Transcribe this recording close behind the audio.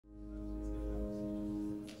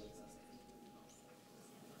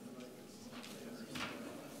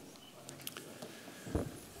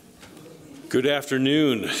Good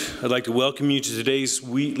afternoon. I'd like to welcome you to today's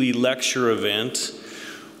Wheatley Lecture event.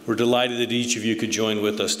 We're delighted that each of you could join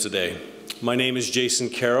with us today. My name is Jason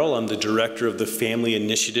Carroll. I'm the director of the Family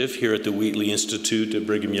Initiative here at the Wheatley Institute at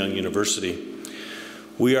Brigham Young University.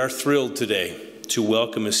 We are thrilled today to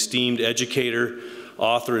welcome esteemed educator,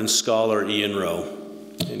 author, and scholar Ian Rowe.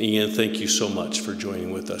 And Ian, thank you so much for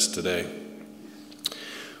joining with us today.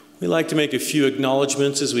 We'd like to make a few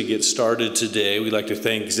acknowledgments as we get started today. We'd like to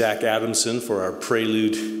thank Zach Adamson for our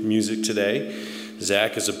prelude music today.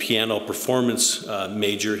 Zach is a piano performance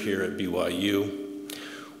major here at BYU.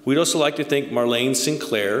 We'd also like to thank Marlene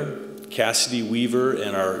Sinclair, Cassidy Weaver,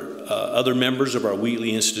 and our other members of our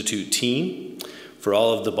Wheatley Institute team for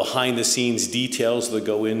all of the behind-the-scenes details that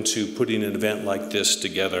go into putting an event like this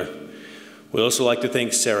together. We'd also like to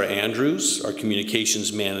thank Sarah Andrews, our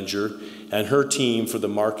communications manager, and her team for the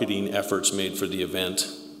marketing efforts made for the event.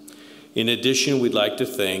 In addition, we'd like to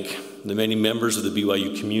thank the many members of the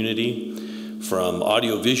BYU community, from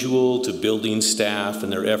audiovisual to building staff,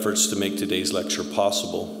 and their efforts to make today's lecture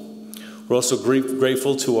possible. We're also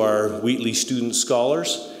grateful to our Wheatley student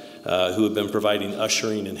scholars who have been providing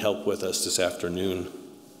ushering and help with us this afternoon.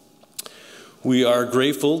 We are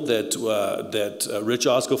grateful that Rich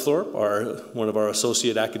Osgothorpe, one of our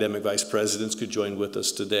associate academic vice presidents, could join with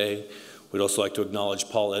us today. We'd also like to acknowledge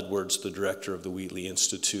Paul Edwards, the director of the Wheatley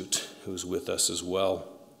Institute, who's with us as well.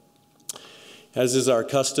 As is our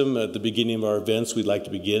custom at the beginning of our events, we'd like to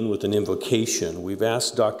begin with an invocation. We've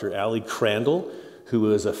asked Dr. Allie Crandall, who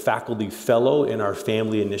is a faculty fellow in our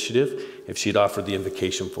Family Initiative, if she'd offer the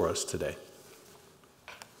invocation for us today.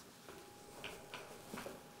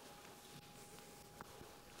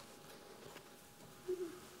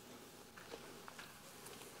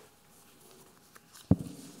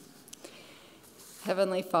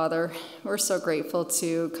 Heavenly Father, we're so grateful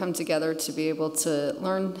to come together to be able to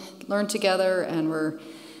learn together, and we're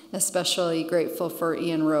especially grateful for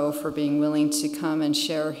Ian Rowe for being willing to come and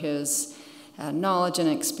share his knowledge and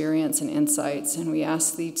experience and insights. And we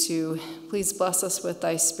ask thee to please bless us with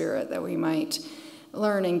thy spirit, that we might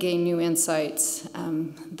learn and gain new insights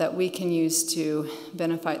that we can use to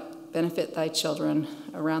benefit thy children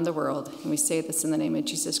around the world. And we say this in the name of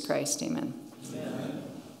Jesus Christ. Amen. Amen.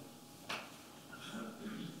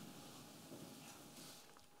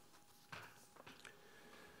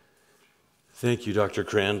 Thank you, Dr.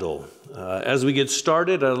 Crandall. As we get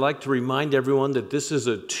started, I'd like to remind everyone that this is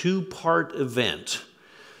a two-part event.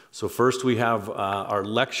 So first we have our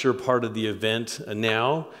lecture part of the event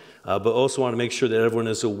now, but also want to make sure that everyone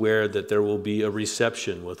is aware that there will be a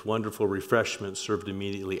reception with wonderful refreshments served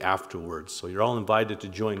immediately afterwards. So you're all invited to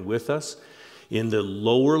join with us in the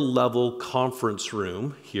lower level conference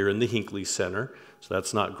room here in the Hinckley Center. So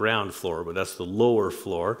that's not ground floor, but that's the lower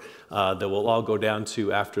floor that we'll all go down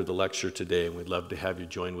to after the lecture today. And we'd love to have you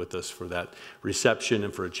join with us for that reception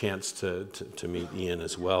and for a chance to meet Ian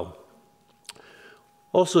as well.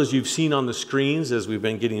 Also, as you've seen on the screens as we've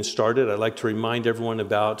been getting started, I'd like to remind everyone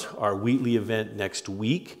about our Wheatley event next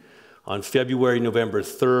week on November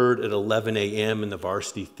 3rd at 11 a.m. in the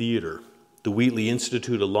Varsity Theater. The Wheatley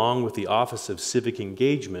Institute, along with the Office of Civic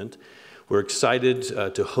Engagement, we're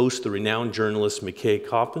excited to host the renowned journalist McKay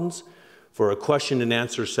Coppins for a question and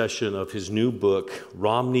answer session of his new book,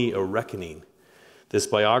 Romney: A Reckoning. This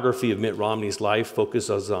biography of Mitt Romney's life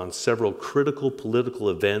focuses on several critical political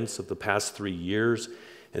events of the past 3 years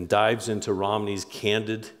and dives into Romney's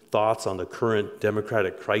candid thoughts on the current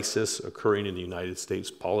democratic crisis occurring in the United States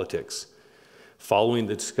politics. Following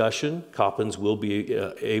the discussion, Coppins will be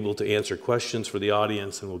able to answer questions for the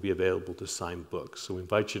audience and will be available to sign books. So we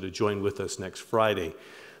invite you to join with us next Friday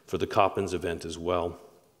for the Coppins event as well.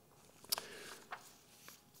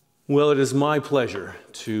 Well, it is my pleasure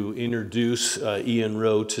to introduce Ian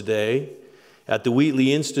Rowe today. At the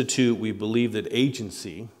Wheatley Institute, we believe that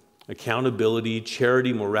agency, accountability,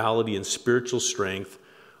 charity, morality, and spiritual strength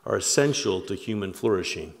are essential to human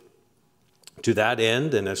flourishing. To that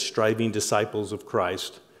end, and as striving disciples of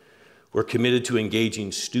Christ, we're committed to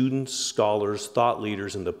engaging students, scholars, thought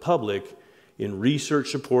leaders, and the public in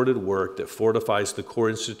research-supported work that fortifies the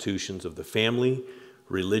core institutions of the family,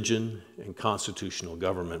 religion, and constitutional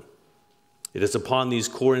government. It is upon these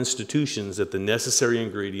core institutions that the necessary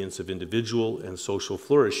ingredients of individual and social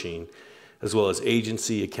flourishing, as well as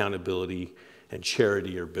agency, accountability, and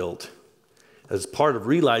charity are built. As part of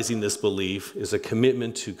realizing this belief is a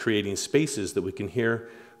commitment to creating spaces that we can hear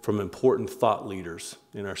from important thought leaders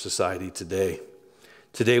in our society today.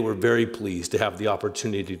 Today, we're very pleased to have the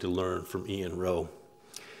opportunity to learn from Ian Rowe.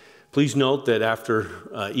 Please note that after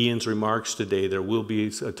Ian's remarks today, there will be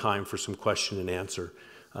a time for some question and answer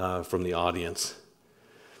from the audience.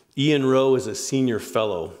 Ian Rowe is a senior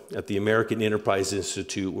fellow at the American Enterprise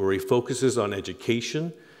Institute, where he focuses on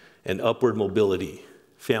education and upward mobility,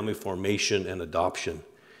 family formation, and adoption.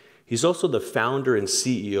 He's also the founder and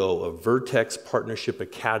CEO of Vertex Partnership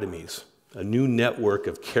Academies, a new network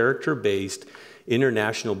of character-based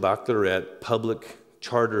international baccalaureate public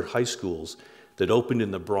charter high schools that opened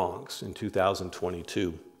in the Bronx in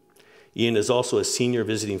 2022. Ian is also a senior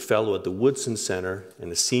visiting fellow at the Woodson Center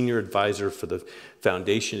and a senior advisor for the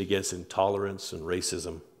Foundation Against Intolerance and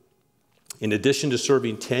Racism. In addition to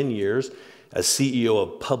serving 10 years as CEO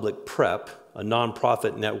of Public Prep, a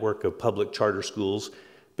nonprofit network of public charter schools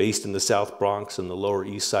based in the South Bronx and the Lower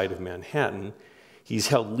East Side of Manhattan, he's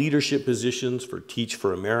held leadership positions for Teach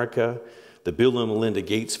for America, the Bill and Melinda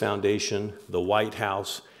Gates Foundation, the White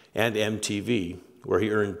House, and MTV, where he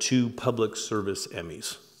earned 2 public service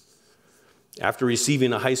Emmys. After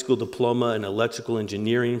receiving a high school diploma in electrical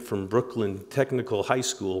engineering from Brooklyn Technical High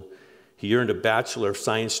School, he earned a Bachelor of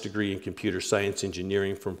Science degree in computer science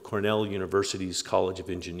engineering from Cornell University's College of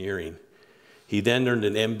Engineering. He then earned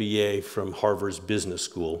an MBA from Harvard's Business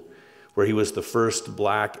School, where he was the first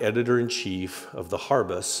Black editor-in-chief of the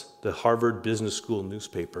Harbus, the Harvard Business School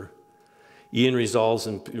newspaper. Ian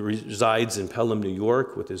resides in Pelham, New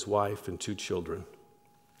York, with his wife and 2 children.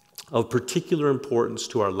 Of particular importance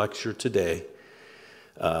to our lecture today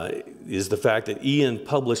is the fact that Ian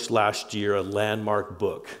published last year a landmark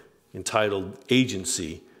book entitled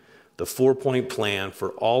Agency, the 4-point plan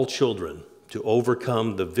for all children to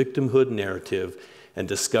overcome the victimhood narrative and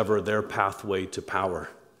discover their pathway to power.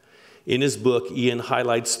 In his book, Ian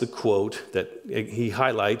highlights the quote that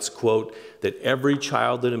every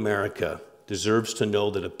child in America deserves to know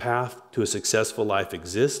that a path to a successful life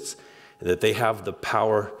exists and that they have the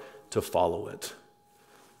power to follow it.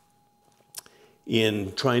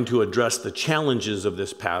 In trying to address the challenges of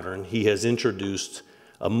this pattern, he has introduced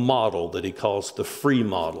a model that he calls the free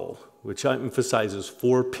model, which emphasizes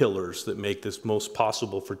 4 pillars that make this most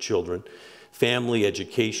possible for children: family,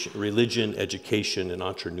 education, religion, education, and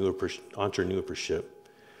entrepreneurship.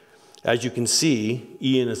 As you can see,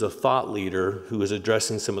 Ian is a thought leader who is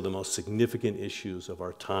addressing some of the most significant issues of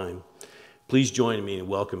our time. Please join me in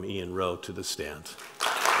welcoming Ian Rowe to the stand.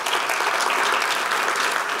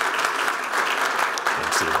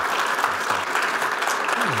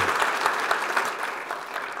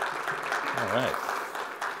 All right.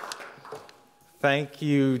 Thank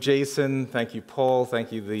you, Jason. Thank you, Paul.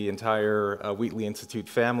 Thank you, the entire Wheatley Institute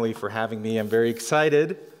family, for having me. I'm very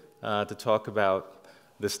excited to talk about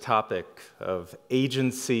this topic of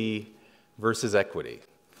agency versus equity.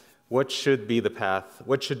 What should be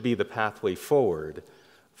the pathway forward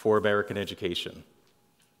for American education?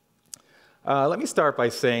 Let me start by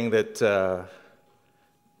saying that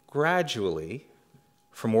gradually,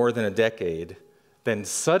 for more than a decade, then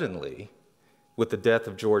suddenly, with the death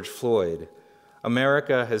of George Floyd,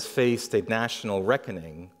 America has faced a national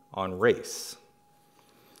reckoning on race.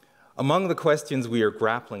 Among the questions we are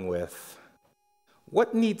grappling with,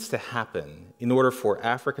 what needs to happen in order for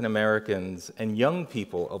African Americans and young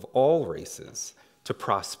people of all races to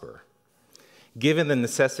prosper, given the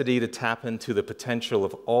necessity to tap into the potential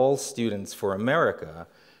of all students for America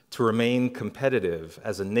to remain competitive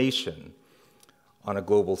as a nation on a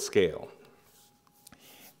global scale?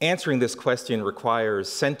 Answering this question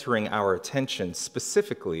requires centering our attention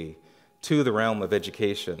specifically to the realm of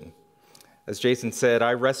education. As Jason said,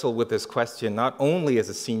 I wrestle with this question not only as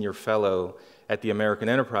a senior fellow at the American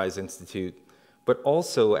Enterprise Institute, but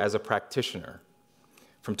also as a practitioner.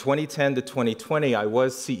 From 2010 to 2020, I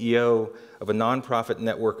was CEO of a nonprofit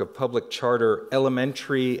network of public charter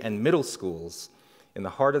elementary and middle schools in the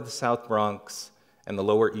heart of the South Bronx and the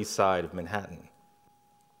Lower East Side of Manhattan.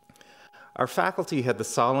 Our faculty had the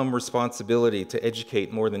solemn responsibility to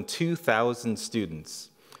educate more than 2,000 students,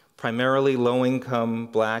 primarily low-income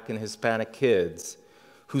Black and Hispanic kids,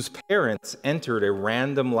 whose parents entered a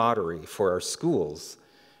random lottery for our schools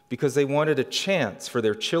because they wanted a chance for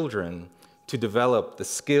their children to develop the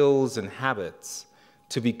skills and habits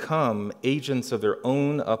to become agents of their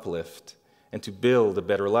own uplift and to build a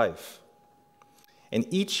better life. And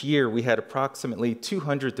each year we had approximately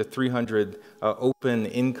 200 to 300 open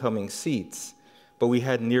incoming seats, but we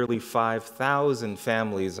had nearly 5,000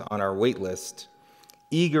 families on our wait list,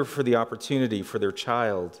 eager for the opportunity for their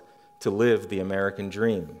child to live the American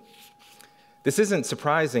dream. This isn't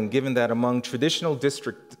surprising given that among traditional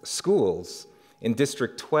district schools in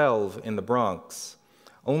District 12 in the Bronx,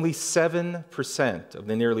 only 7% of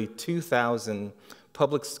the nearly 2,000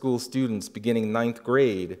 public school students beginning 9th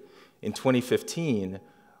grade in 2015,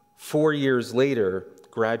 4 years later,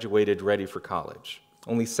 graduated ready for college.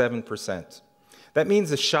 Only 7%. That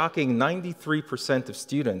means a shocking 93% of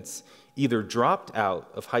students either dropped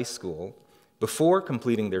out of high school before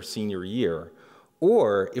completing their senior year,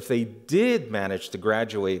 or if they did manage to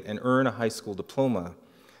graduate and earn a high school diploma,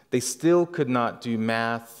 they still could not do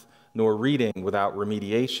math nor reading without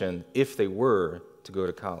remediation if they were to go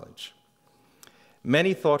to college.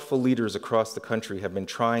 Many thoughtful leaders across the country have been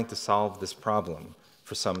trying to solve this problem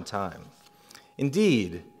for some time.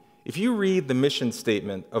 Indeed, if you read the mission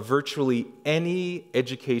statement of virtually any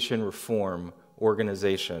education reform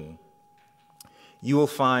organization, you will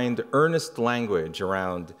find earnest language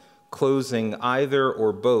around closing either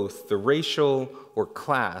or both the racial or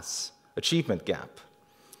class achievement gap.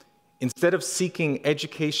 Instead of seeking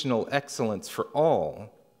educational excellence for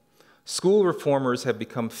all, school reformers have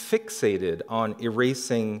become fixated on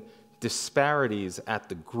erasing disparities at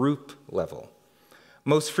the group level,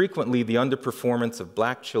 most frequently the underperformance of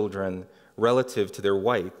Black children relative to their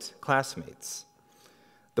white classmates.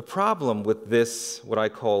 The problem with this, what I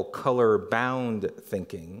call color-bound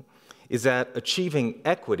thinking, is that achieving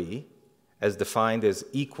equity, as defined as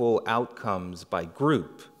equal outcomes by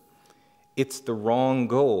group, it's the wrong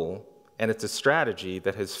goal, and it's a strategy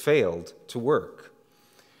that has failed to work.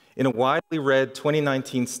 In a widely read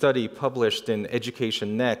 2019 study published in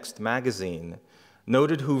Education Next magazine,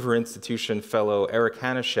 noted Hoover Institution fellow Eric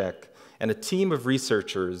Hanashek and a team of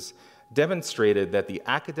researchers demonstrated that the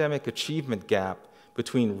academic achievement gap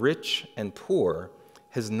between rich and poor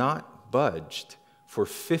has not budged for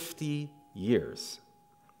 50 years.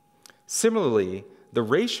 Similarly, the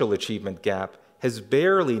racial achievement gap has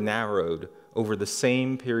barely narrowed over the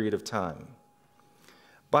same period of time.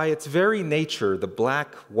 By its very nature, the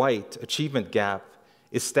Black-white achievement gap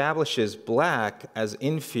establishes Black as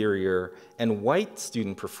inferior and white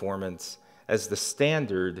student performance as the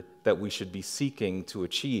standard that we should be seeking to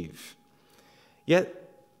achieve. Yet,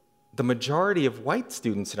 the majority of white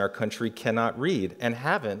students in our country cannot read and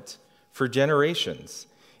haven't for generations.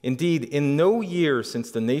 Indeed, in no year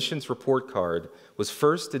since the nation's report card was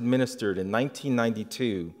first administered in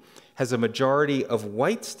 1992 has a majority of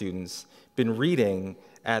white students been reading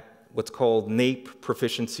at what's called NAEP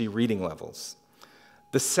proficiency reading levels.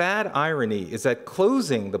 The sad irony is that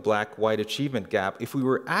closing the Black-white achievement gap, if we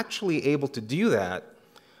were actually able to do that,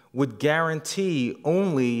 would guarantee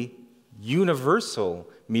only universal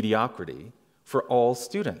mediocrity for all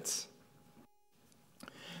students.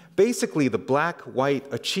 Basically, the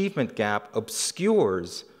Black-white achievement gap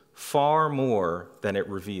obscures far more than it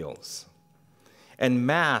reveals and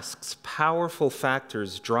masks powerful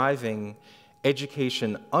factors driving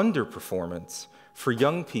education underperformance for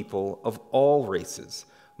young people of all races,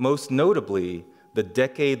 most notably the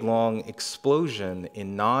decade-long explosion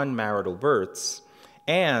in non-marital births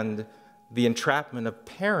and the entrapment of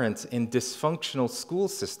parents in dysfunctional school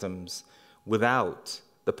systems without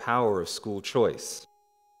the power of school choice.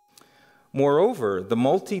 Moreover, the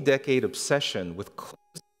multi-decade obsession with closing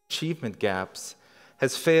achievement gaps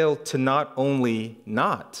has failed to not only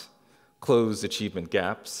not close achievement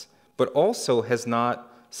gaps, but also has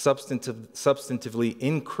not substantively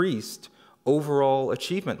increased overall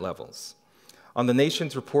achievement levels. On the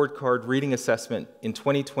nation's report card reading assessment in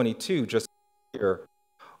 2022, just here,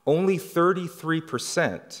 only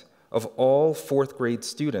 33% of all fourth grade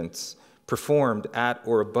students performed at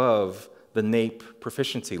or above the NAEP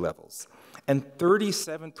proficiency levels, and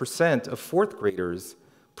 37% of fourth graders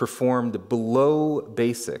performed below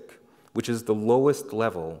basic, which is the lowest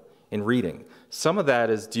level in reading. Some of that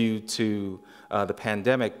is due to the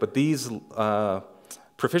pandemic, but these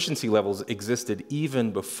proficiency levels existed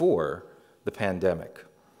even before the pandemic.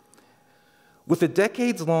 With a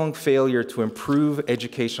decades-long failure to improve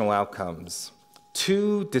educational outcomes,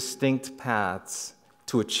 two distinct paths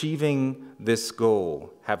to achieving this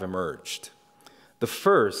goal have emerged. The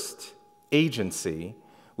first, agency,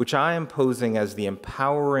 which I am posing as the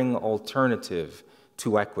empowering alternative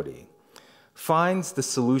to equity, finds the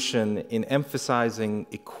solution in emphasizing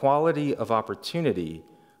equality of opportunity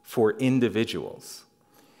for individuals.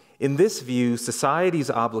 In this view,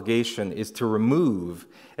 society's obligation is to remove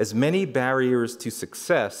as many barriers to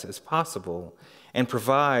success as possible and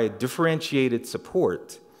provide differentiated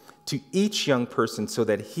support to each young person so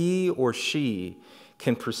that he or she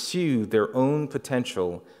can pursue their own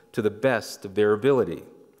potential to the best of their ability.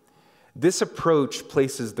 This approach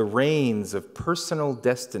places the reins of personal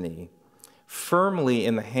destiny firmly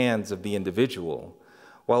in the hands of the individual,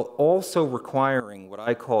 while also requiring what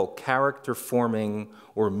I call character-forming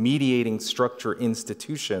or mediating structure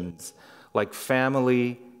institutions like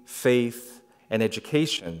family, faith, and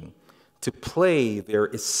education to play their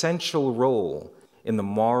essential role in the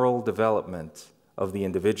moral development of the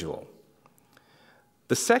individual.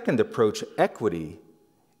 The second approach, equity,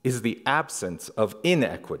 is the absence of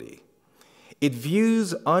inequity. It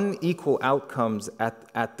views unequal outcomes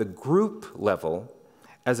at the group level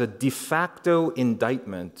as a de facto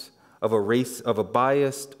indictment of a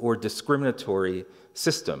biased or discriminatory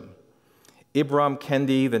system. Ibram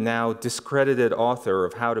Kendi, the now discredited author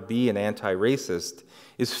of How to Be an Anti-Racist,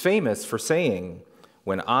 is famous for saying,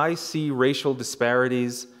 "When I see racial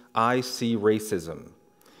disparities, I see racism."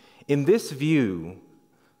 In this view,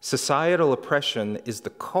 societal oppression is the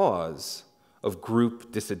cause of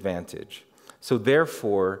group disadvantage. So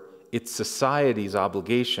therefore, it's society's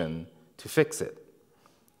obligation to fix it.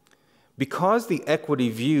 Because the equity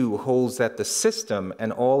view holds that the system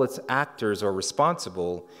and all its actors are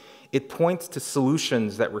responsible, it points to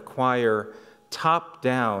solutions that require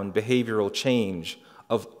top-down behavioral change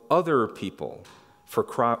of other people for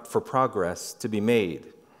progress to be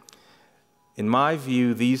made. In my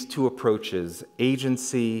view, these two approaches,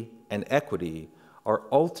 agency and equity, are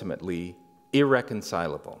ultimately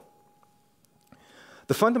irreconcilable.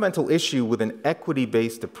 The fundamental issue with an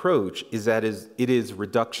equity-based approach is that it is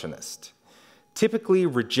reductionist, typically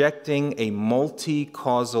rejecting a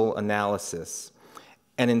multi-causal analysis,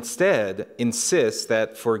 and instead insists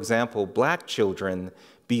that, for example, Black children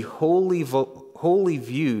be wholly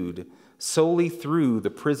viewed solely through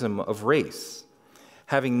the prism of race,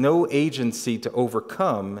 having no agency to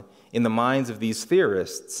overcome, in the minds of these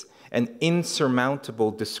theorists, an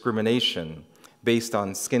insurmountable discrimination based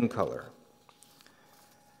on skin color.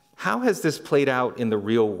 How has this played out in the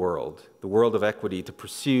real world, the world of equity,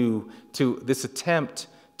 to this attempt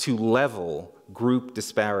to level group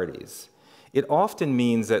disparities? It often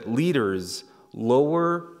means that leaders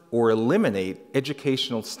lower or eliminate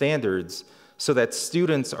educational standards so that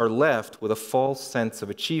students are left with a false sense of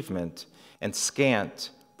achievement and scant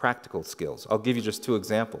practical skills. I'll give you just two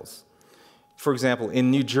examples. For example, in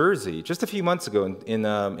New Jersey, just a few months ago, in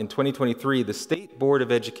 2023, the State Board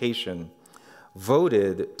of Education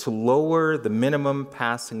voted to lower the minimum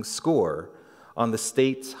passing score on the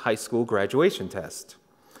state's high school graduation test.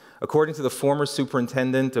 According to the former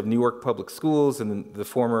superintendent of Newark Public Schools and the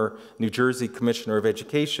former New Jersey Commissioner of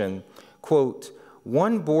Education, quote,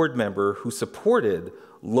 one board member who supported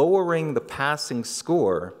lowering the passing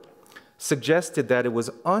score suggested that it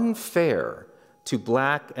was unfair to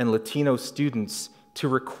Black and Latino students to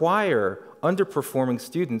require underperforming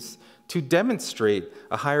students to demonstrate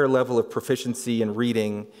a higher level of proficiency in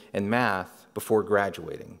reading and math before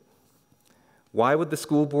graduating. Why would the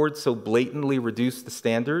school board so blatantly reduce the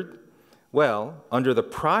standard? Well, under the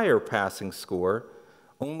prior passing score,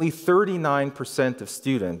 only 39% of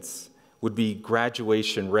students would be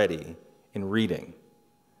graduation ready in reading.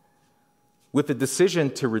 With the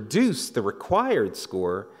decision to reduce the required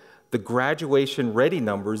score, the graduation ready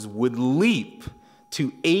numbers would leap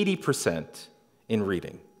to 80% in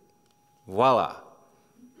reading. Voila,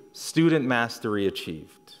 student mastery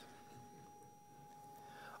achieved.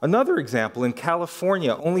 Another example, in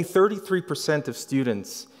California, only 33% of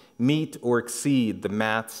students meet or exceed the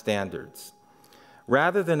math standards.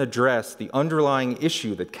 Rather than address the underlying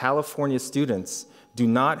issue that California students do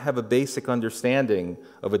not have a basic understanding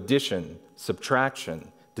of addition, subtraction,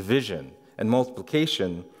 division, and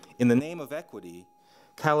multiplication, in the name of equity,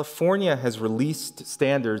 California has released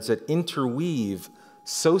standards that interweave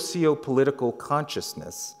socio-political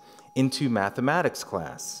consciousness into mathematics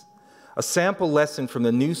class. A sample lesson from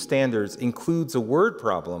the new standards includes a word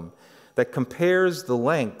problem that compares the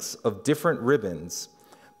lengths of different ribbons,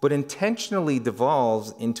 but intentionally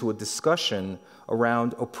devolves into a discussion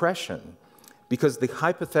around oppression, because the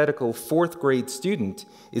hypothetical fourth grade student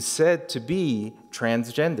is said to be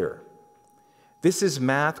transgender. This is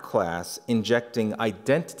math class injecting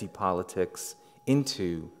identity politics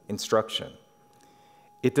into instruction.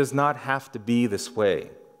 It does not have to be this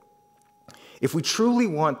way. If we truly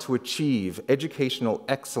want to achieve educational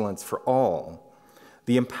excellence for all,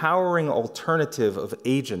 the empowering alternative of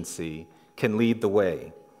agency can lead the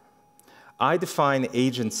way. I define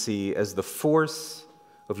agency as the force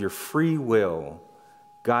of your free will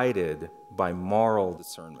guided by moral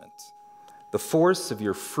discernment. The force of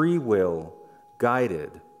your free will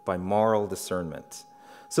guided by moral discernment.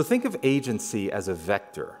 So think of agency as a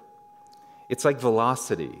vector. It's like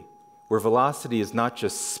velocity, where velocity is not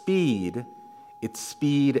just speed, it's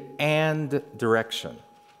speed and direction.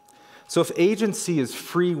 So if agency is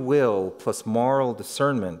free will plus moral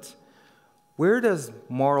discernment, where does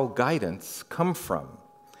moral guidance come from?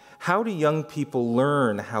 How do young people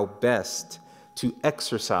learn how best to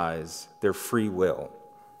exercise their free will?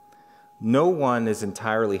 No one is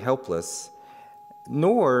entirely helpless,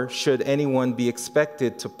 nor should anyone be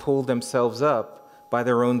expected to pull themselves up by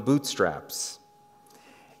their own bootstraps.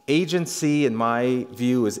 Agency, in my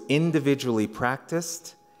view, is individually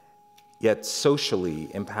practiced, yet socially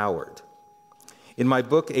empowered. In my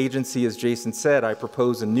book, Agency, as Jason said, I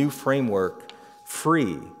propose a new framework,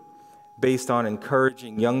 free, based on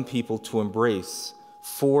encouraging young people to embrace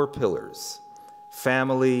 4 pillars: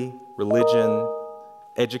 family, religion,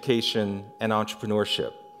 education, and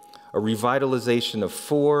entrepreneurship. A revitalization of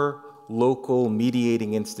 4 local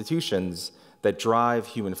mediating institutions that drive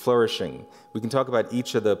human flourishing. We can talk about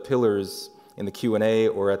each of the pillars in the Q&A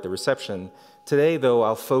or at the reception. Today, though,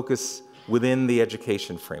 I'll focus within the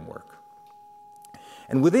education framework.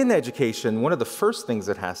 And within education, one of the first things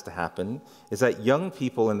that has to happen is that young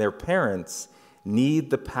people and their parents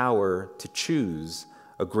need the power to choose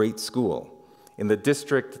a great school. In the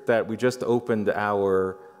district that we just opened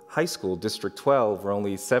our high school, District 12, where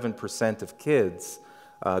only 7% of kids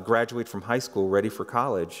graduate from high school ready for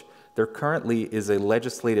college, there currently is a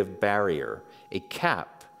legislative barrier, a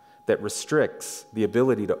cap that restricts the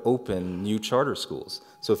ability to open new charter schools.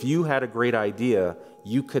 So if you had a great idea,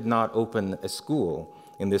 you could not open a school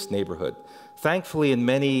in this neighborhood. Thankfully, in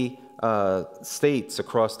many states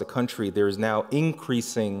across the country, there is now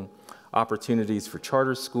increasing opportunities for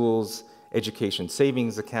charter schools, education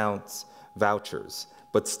savings accounts, vouchers.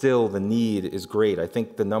 But still, the need is great. I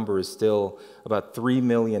think the number is still about 3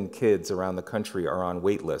 million kids around the country are on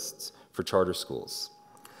wait lists for charter schools.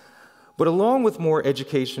 But along with more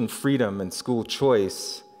education freedom and school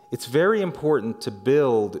choice, it's very important to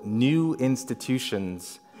build new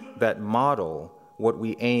institutions that model what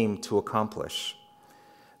we aim to accomplish.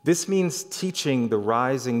 This means teaching the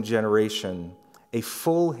rising generation a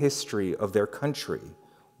full history of their country,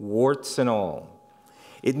 warts and all.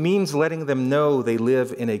 It means letting them know they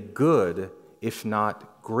live in a good, if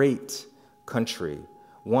not great, country,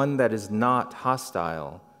 one that is not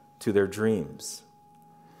hostile to their dreams.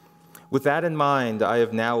 With that in mind, I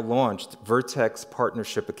have now launched Vertex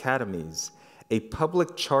Partnership Academies, a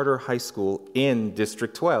public charter high school in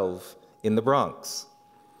District 12 in the Bronx,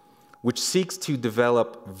 which seeks to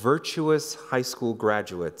develop virtuous high school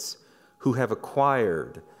graduates who have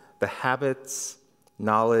acquired the habits,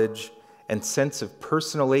 knowledge, and sense of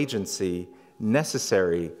personal agency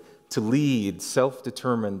necessary to lead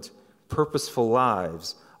self-determined, purposeful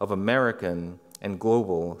lives of American and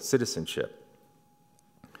global citizenship.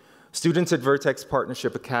 Students at Vertex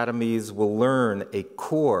Partnership Academies will learn a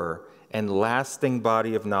core and lasting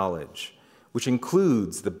body of knowledge, which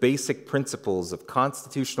includes the basic principles of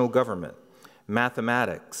constitutional government,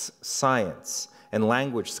 mathematics, science, and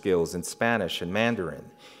language skills in Spanish and Mandarin,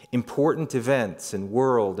 important events in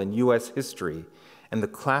world and U.S. history, and the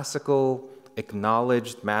classical,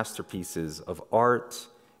 acknowledged masterpieces of art,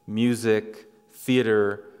 music,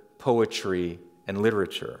 theater, poetry, and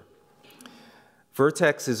literature.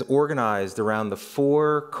 Vertex is organized around the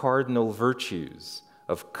 4 cardinal virtues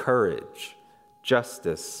of courage,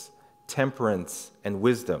 justice, temperance, and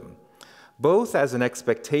wisdom, both as an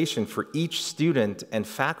expectation for each student and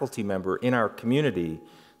faculty member in our community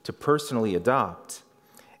to personally adopt,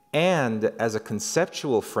 and as a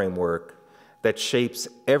conceptual framework that shapes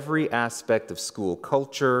every aspect of school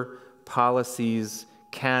culture, policies,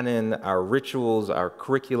 canon, our rituals, our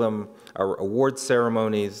curriculum, our award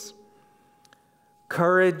ceremonies.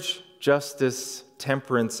 Courage, justice,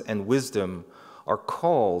 temperance, and wisdom are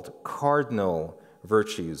called cardinal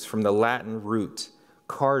virtues from the Latin root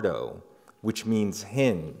cardo, which means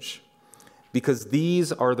hinge, because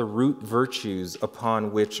these are the root virtues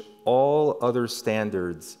upon which all other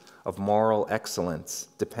standards of moral excellence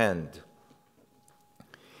depend.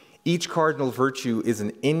 Each cardinal virtue is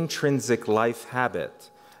an intrinsic life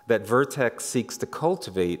habit that Vertex seeks to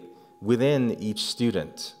cultivate within each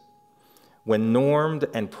student. When normed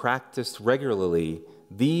and practiced regularly,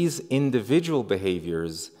 these individual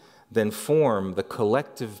behaviors then form the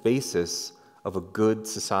collective basis of a good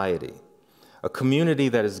society, a community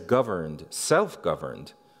that is governed,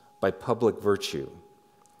 self-governed, by public virtue.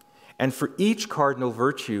 And for each cardinal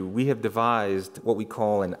virtue, we have devised what we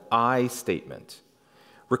call an I statement.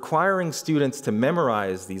 Requiring students to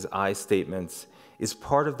memorize these I statements is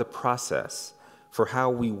part of the process for how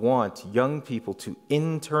we want young people to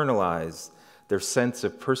internalize their sense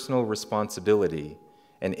of personal responsibility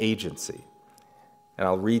and agency. And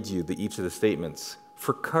I'll read you each of the statements.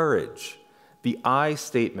 For courage, the I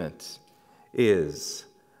statement is,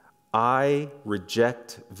 I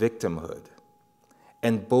reject victimhood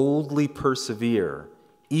and boldly persevere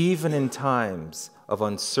even in times of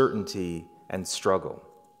uncertainty and struggle.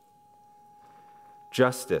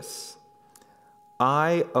 Justice,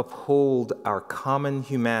 I uphold our common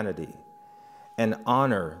humanity and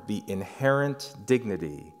honor the inherent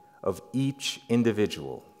dignity of each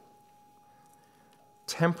individual.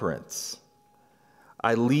 Temperance.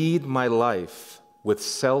 I lead my life with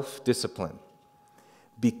self-discipline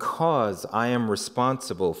because I am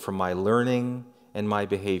responsible for my learning and my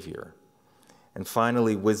behavior. And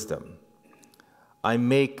finally, wisdom. I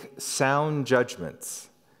make sound judgments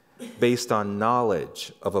based on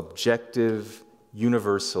knowledge of objective,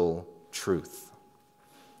 universal truth.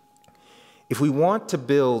 If we want to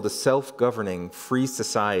build a self-governing, free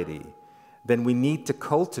society, then we need to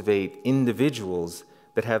cultivate individuals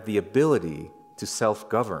that have the ability to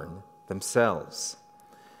self-govern themselves.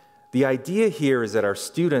 The idea here is that our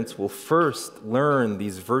students will first learn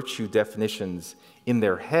these virtue definitions in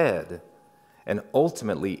their head and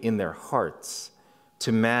ultimately in their hearts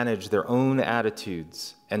to manage their own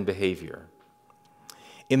attitudes and behavior.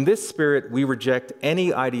 In this spirit, we reject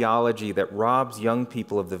any ideology that robs young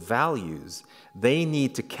people of the values they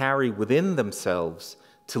need to carry within themselves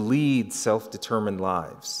to lead self-determined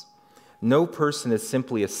lives. No person is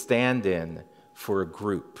simply a stand-in for a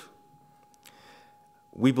group.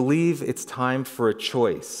 We believe it's time for a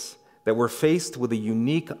choice, that we're faced with a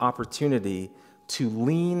unique opportunity to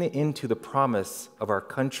lean into the promise of our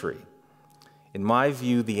country. In my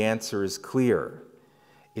view, the answer is clear.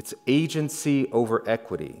 It's agency over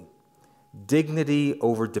equity, dignity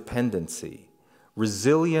over dependency,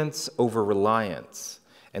 resilience over reliance,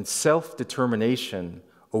 and self-determination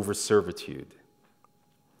over servitude.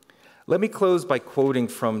 Let me close by quoting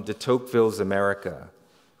from de Tocqueville's America,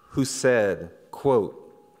 who said, quote,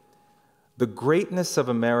 "The greatness of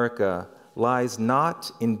America lies not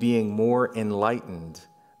in being more enlightened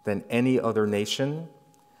than any other nation,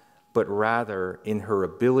 but rather in her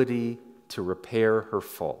ability to repair her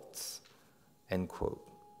faults," end quote.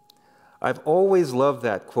 I've always loved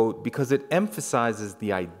that quote because it emphasizes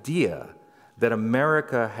the idea that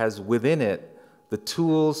America has within it the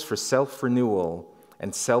tools for self-renewal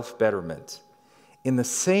and self-betterment. In the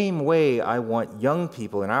same way, I want young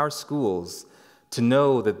people in our schools to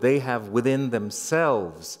know that they have within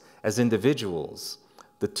themselves as individuals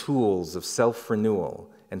the tools of self-renewal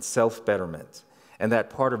and self-betterment, and that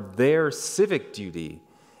part of their civic duty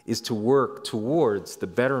is to work towards the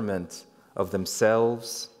betterment of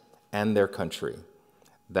themselves and their country.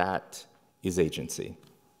 That is agency.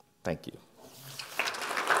 Thank you.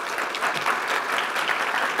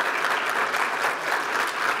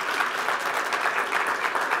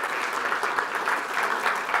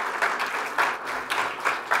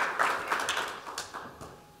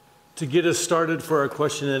 To get us started for our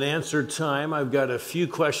question and answer time, I've got a few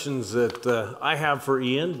questions that I have for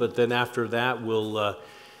Ian, but then after that, we'll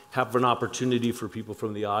have an opportunity for people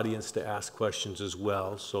from the audience to ask questions as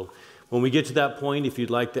well. So when we get to that point, if you'd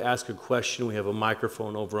like to ask a question, we have a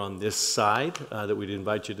microphone over on this side that we'd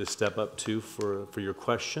invite you to step up to for your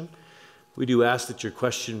question. We do ask that your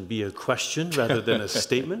question be a question rather than a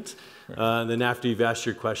statement. And then after you've asked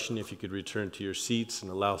your question, if you could return to your seats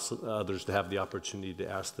and allow others to have the opportunity to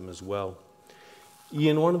ask them as well.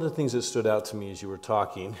 Ian, one of the things that stood out to me as you were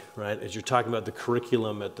talking, right, as you're talking about the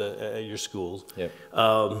curriculum at your schools, Yep.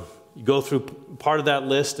 You go through part of that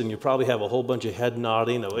list and you probably have a whole bunch of head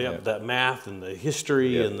nodding, that math and the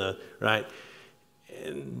history and the, right?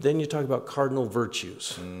 And then you talk about cardinal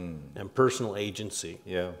virtues and personal agency.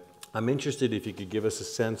 Yeah. I'm interested if you could give us a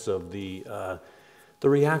sense of the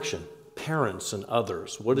reaction, parents and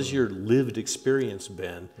others. What has your lived experience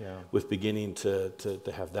been with beginning to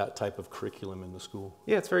have that type of curriculum in the school?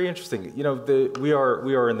 Yeah, it's very interesting. You know, we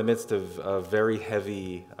are in the midst of very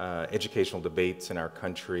heavy educational debates in our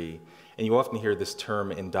country, and you often hear this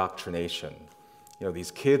term indoctrination. You know,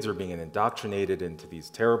 these kids are being indoctrinated into these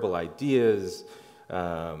terrible ideas,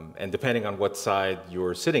 and depending on what side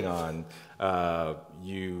you're sitting on,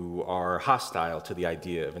 you are hostile to the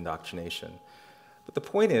idea of indoctrination. But the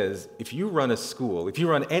point is, if you run a school, if you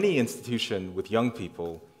run any institution with young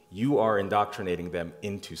people, you are indoctrinating them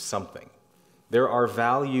into something. There are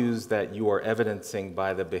values that you are evidencing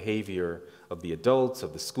by the behavior of the adults,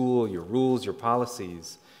 of the school, your rules, your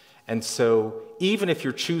policies. And so even if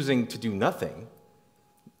you're choosing to do nothing,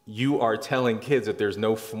 you are telling kids that there's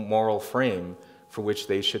no moral frame for which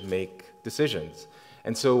they should make decisions.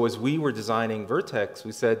 And so as we were designing Vertex,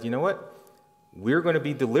 we said, you know what? We're going to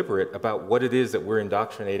be deliberate about what it is that we're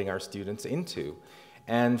indoctrinating our students into.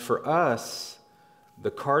 And for us, the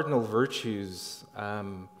cardinal virtues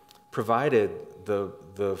provided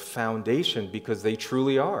the foundation, because they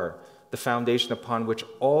truly are the foundation upon which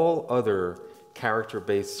all other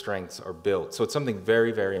character-based strengths are built. So it's something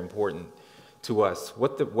very, very important to us.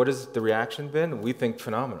 What has the reaction been? We think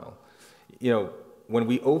phenomenal. You know, when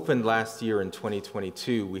we opened last year in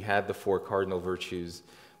 2022, we had the 4 cardinal virtues,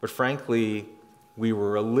 but frankly, we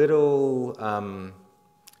were a little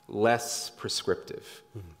less prescriptive.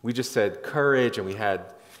 We just said courage, and we had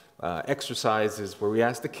exercises where we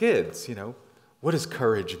asked the kids, what does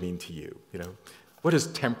courage mean to you? What does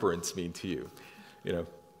temperance mean to you?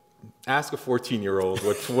 Ask a 14-year-old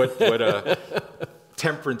what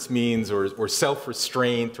temperance means, or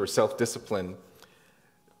self-restraint, or self-discipline.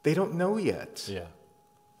 They don't know yet. Yeah.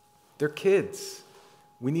 They're kids.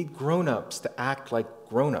 We need grown-ups to act like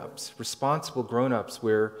grown-ups, responsible grown-ups,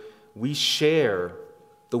 where we share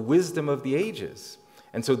the wisdom of the ages.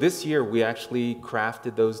 And so this year, we actually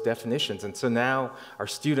crafted those definitions. And so now our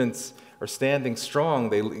students are standing strong.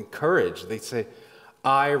 They encourage. They say,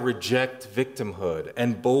 I reject victimhood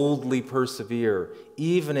and boldly persevere,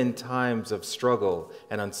 even in times of struggle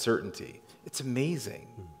and uncertainty. It's amazing.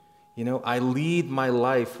 I lead my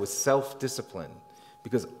life with self-discipline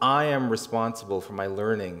because I am responsible for my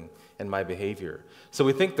learning and my behavior. So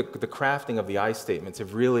we think the crafting of the I statements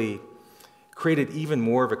have really created even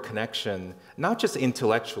more of a connection, not just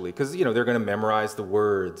intellectually, because they're going to memorize the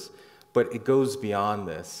words, but it goes beyond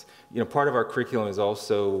this. Part of our curriculum is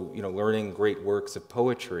also learning great works of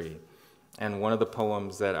poetry, and one of the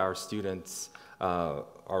poems that our students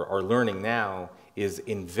are learning now is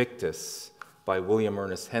Invictus by William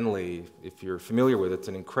Ernest Henley. If you're familiar with it, it's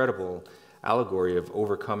an incredible allegory of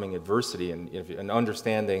overcoming adversity and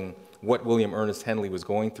understanding what William Ernest Henley was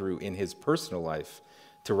going through in his personal life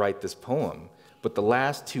to write this poem. But the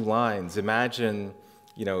last 2 lines, imagine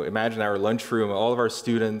our lunchroom, all of our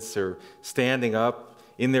students are standing up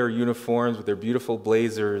in their uniforms with their beautiful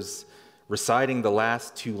blazers, reciting the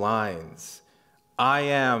last 2 lines. I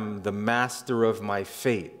am the master of my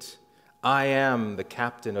fate. I am the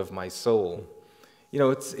captain of my soul.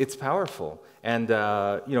 It's powerful. And,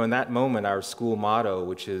 in that moment, our school motto,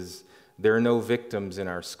 which is, there are no victims in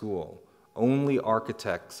our school, only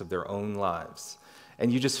architects of their own lives.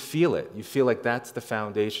 And you just feel it. You feel like that's the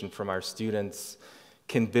foundation from our students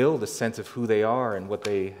can build a sense of who they are and what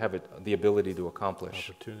they have the ability to accomplish.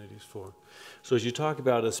 Opportunities for. So as you talk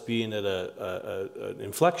about us being at an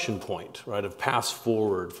inflection point, right, of paths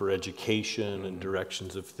forward for education and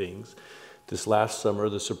directions of things, this last summer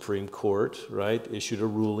the Supreme Court, right, issued a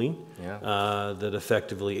ruling that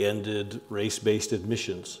effectively ended race-based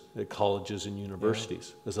admissions at colleges and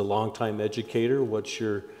universities. As a longtime educator, what's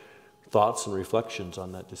your thoughts and reflections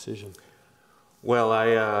on that decision? Well,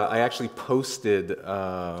 I actually posted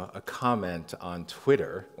a comment on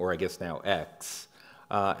Twitter, or I guess now X,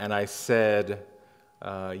 and I said,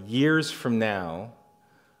 years from now,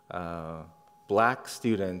 black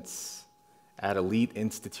students at elite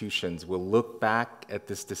institutions will look back at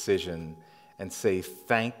this decision and say,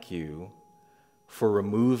 thank you for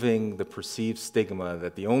removing the perceived stigma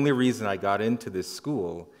that the only reason I got into this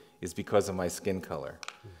school is because of my skin color.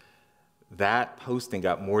 That posting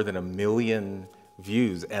got more than 1 million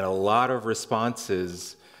views and a lot of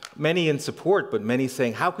responses, many in support, but many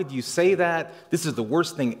saying, how could you say that? This is the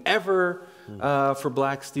worst thing ever for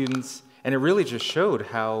black students. And it really just showed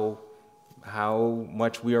how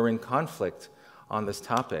much we are in conflict on this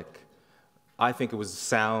topic. I think it was a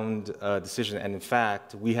sound decision, and in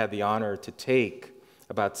fact, we had the honor to take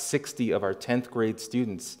about 60 of our 10th grade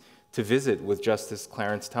students to visit with Justice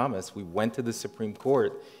Clarence Thomas. We went to the Supreme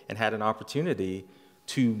Court and had an opportunity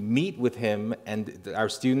to meet with him, and our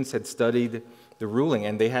students had studied the ruling,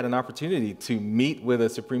 and they had an opportunity to meet with a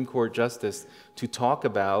Supreme Court justice to talk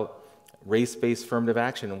about race-based affirmative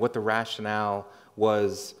action and what the rationale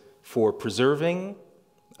was for preserving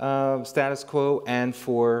status quo and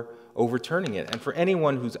for overturning it. And for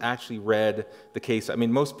anyone who's actually read the case, I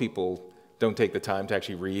mean, most people don't take the time to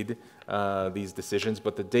actually read these decisions,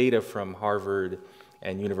 but the data from Harvard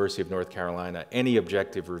and University of North Carolina, any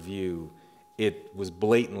objective review, it was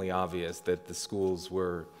blatantly obvious that the schools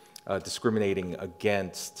were discriminating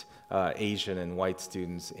against Asian and white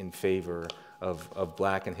students in favor of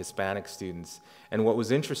black and Hispanic students. And what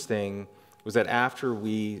was interesting was that after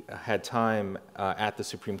we had time at the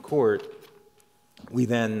Supreme Court, we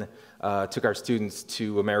then took our students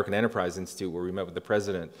to American Enterprise Institute, where we met with the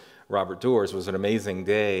president, Robert Doors. It was an amazing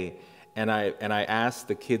day. And I asked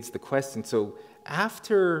the kids the question, so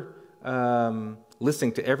after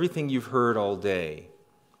listening to everything you've heard all day,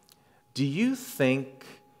 do you think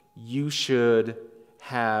you should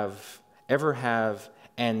ever have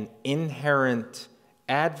an inherent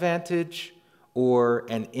advantage or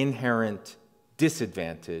an inherent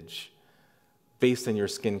disadvantage based on your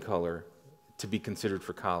skin color to be considered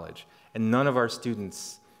for college? And none of our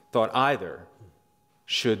students thought either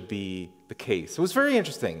should be the case. It was very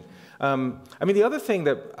interesting. I mean, the other thing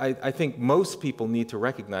that I think most people need to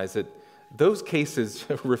recognize that those cases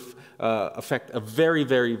affect a very,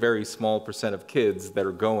 very, very small percent of kids that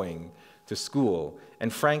are going to school.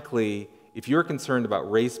 And frankly, if you're concerned about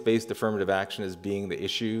race-based affirmative action as being the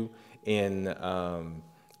issue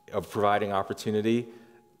of providing opportunity,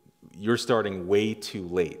 you're starting way too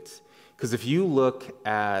late. Because if you look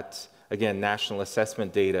at, again, national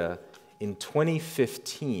assessment data in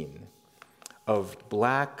 2015 of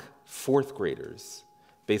black fourth graders,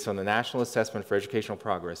 based on the National Assessment for Educational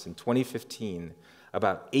Progress, in 2015,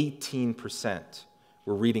 about 18%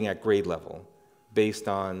 were reading at grade level based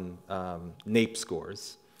on NAEP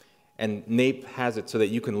scores. And NAEP has it so that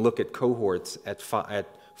you can look at cohorts at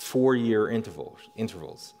 4-year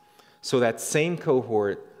intervals. So that same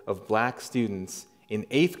cohort of black students in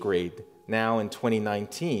 8th grade, now in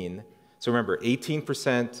 2019, so remember,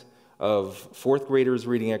 18% of 4th graders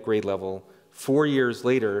reading at grade level. 4 years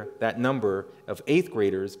later, that number of 8th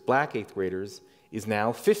graders, black 8th graders, is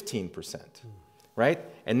now 15%, right?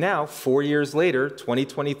 And now, 4 years later,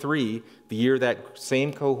 2023, the year that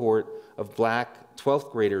same cohort of black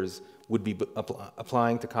 12th graders would be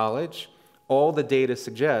applying to college, all the data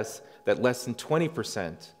suggests that less than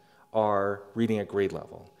 20% are reading at grade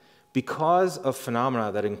level. Because of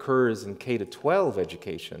phenomena that occurs in K-12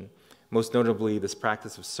 education, most notably this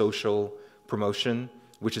practice of social promotion,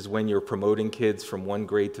 which is when you're promoting kids from one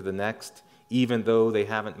grade to the next, even though they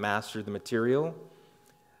haven't mastered the material.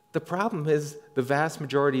 The problem is the vast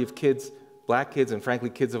majority of kids, black kids and frankly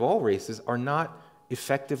kids of all races, are not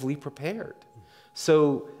effectively prepared.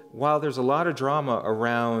 So while there's a lot of drama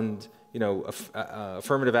around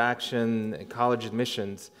affirmative action and college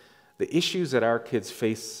admissions, the issues that our kids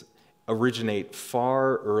face originate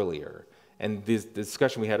far earlier. And the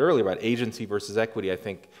discussion we had earlier about agency versus equity, I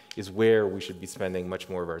think, is where we should be spending much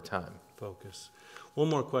more of our time. Focus. One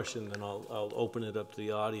more question, then I'll open it up to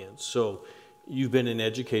the audience. So you've been in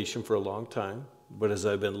education for a long time, but as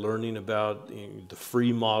I've been learning about the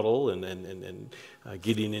free model and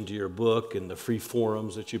getting into your book and the free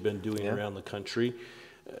forums that you've been doing around the country,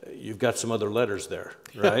 you've got some other letters there,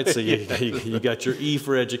 right? So you got your E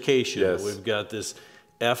for education. Yes. We've got this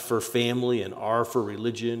F for family and R for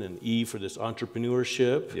religion and E for this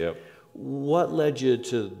entrepreneurship. Yep. What led you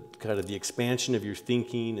to kind of the expansion of your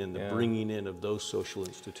thinking and the bringing in of those social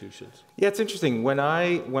institutions? Yeah, it's interesting. When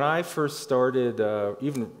I first started,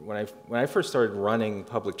 when I first started running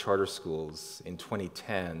public charter schools in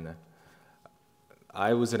 2010,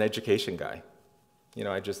 I was an education guy.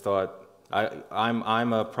 I just thought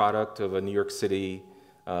I'm a product of a New York City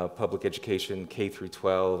public education, K through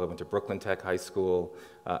 12. I went to Brooklyn Tech High School.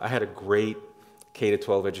 I had a great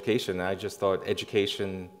K-12 education. I just thought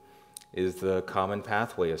education is the common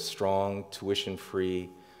pathway, a strong, tuition-free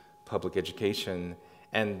public education.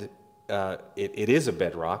 And it is a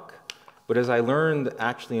bedrock. But as I learned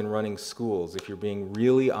actually in running schools, if you're being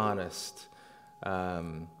really honest,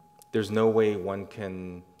 there's no way one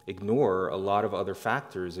can ignore a lot of other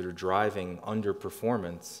factors that are driving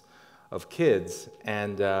underperformance of kids.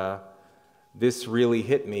 And this really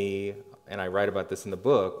hit me, and I write about this in the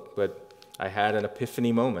book, but I had an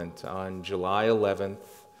epiphany moment on July 11th,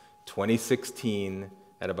 2016,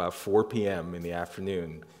 at about 4 p.m. in the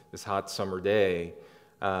afternoon, this hot summer day,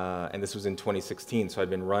 and this was in 2016, so I'd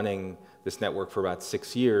been running this network for about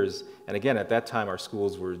 6 years, and again, at that time, our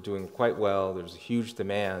schools were doing quite well. There was a huge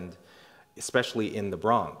demand, especially in the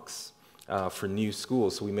Bronx, for new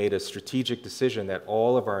schools, so we made a strategic decision that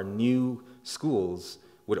all of our new schools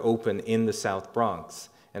would open in the South Bronx,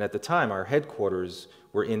 and at the time, our headquarters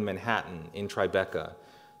were in Manhattan, in Tribeca.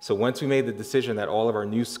 So once we made the decision that all of our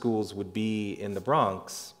new schools would be in the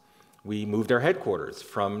Bronx, we moved our headquarters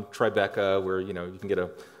from Tribeca, where you can get a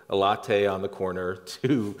latte on the corner,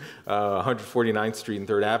 to 149th Street and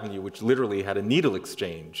 3rd Avenue, which literally had a needle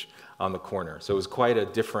exchange on the corner. So it was quite a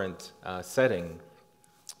different setting.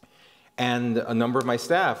 And a number of my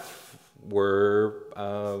staff were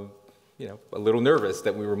a little nervous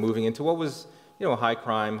that we were moving into what was a high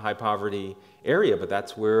crime, high poverty area, but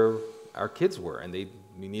that's where our kids were, and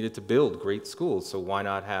we needed to build great schools, so why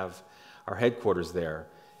not have our headquarters there?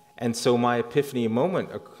 And so my epiphany moment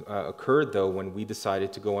occurred, though, when we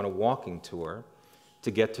decided to go on a walking tour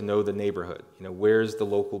to get to know the neighborhood. Where's the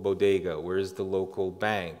local bodega? Where's the local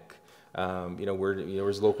bank?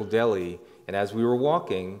 Where's the local deli? And as we were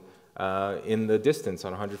walking in the distance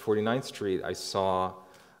on 149th Street, I saw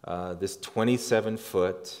this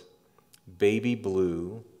 27-foot baby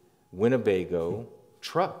blue Winnebago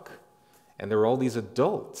truck. And there were all these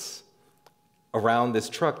adults around this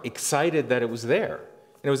truck excited that it was there.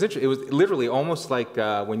 And it was literally almost like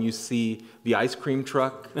when you see the ice cream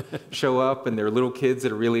truck show up and there are little kids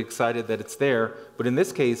that are really excited that it's there. But in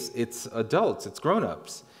this case, it's adults, it's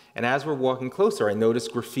grown-ups. And as we're walking closer, I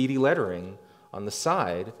noticed graffiti lettering on the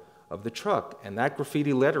side of the truck. And that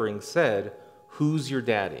graffiti lettering said, "Who's your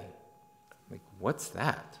daddy?" I'm like, what's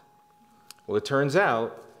that? Well, it turns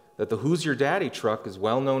out that the Who's Your Daddy truck is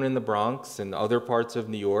well known in the Bronx and other parts of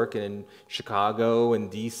New York and in Chicago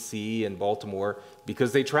and DC and Baltimore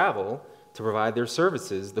because they travel to provide their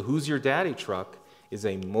services. The Who's Your Daddy truck is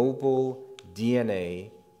a mobile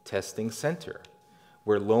DNA testing center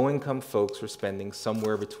where low-income folks were spending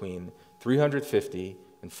somewhere between $350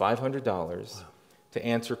 and $500 to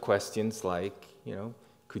answer questions like,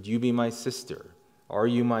 could you be my sister? Are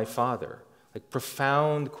you my father? Like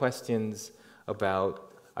profound questions about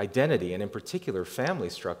identity, and in particular, family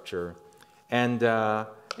structure. And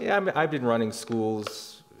I've been running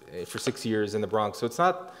schools for 6 years in the Bronx, so it's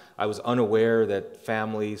not, I was unaware that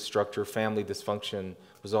family structure, family dysfunction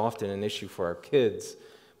was often an issue for our kids,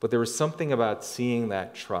 but there was something about seeing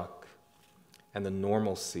that truck and the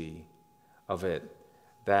normalcy of it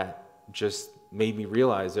that just made me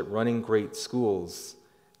realize that running great schools,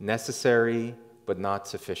 necessary but not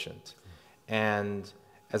sufficient. And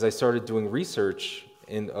as I started doing research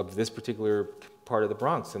of this particular part of the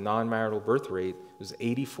Bronx, the non-marital birth rate was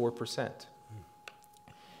 84%.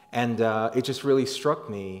 And it just really struck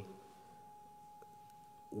me,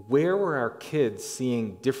 where were our kids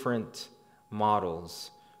seeing different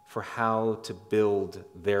models for how to build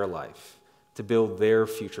their life, to build their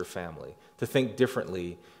future family, to think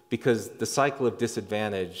differently, because the cycle of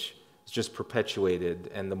disadvantage is just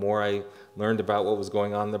perpetuated. And the more I learned about what was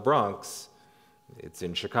going on in the Bronx, it's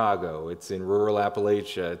in Chicago, it's in rural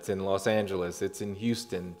Appalachia, it's in Los Angeles, it's in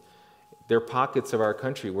Houston. There are pockets of our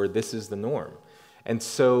country where this is the norm. And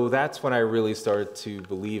so that's when I really started to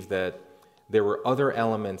believe that there were other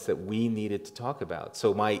elements that we needed to talk about.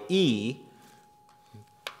 So my E,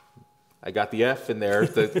 I got the F in there,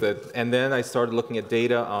 and then I started looking at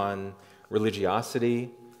data on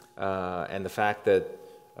religiosity and the fact that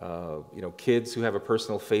kids who have a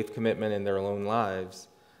personal faith commitment in their own lives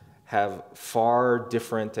have far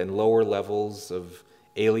different and lower levels of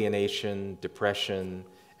alienation, depression,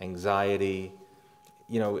 anxiety.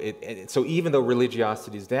 So even though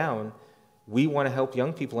religiosity is down, we want to help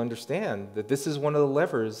young people understand that this is one of the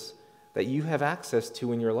levers that you have access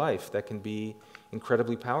to in your life that can be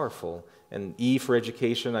incredibly powerful. And E for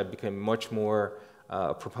education, I've become much more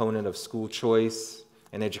a proponent of school choice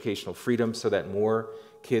and educational freedom so that more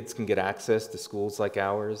kids can get access to schools like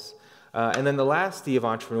ours. And then the last D of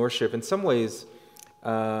entrepreneurship, in some ways,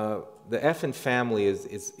 the F in family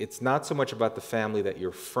it's not so much about the family that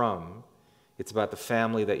you're from, it's about the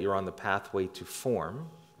family that you're on the pathway to form,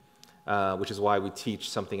 which is why we teach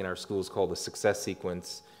something in our schools called the success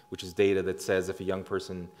sequence, which is data that says if a young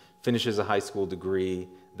person finishes a high school degree,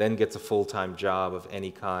 then gets a full-time job of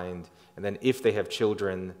any kind, and then if they have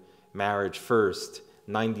children, marriage first,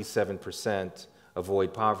 97%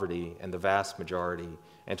 avoid poverty, and the vast majority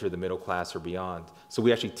enter the middle class or beyond. So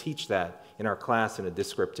we actually teach that in our class in a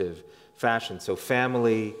descriptive fashion. So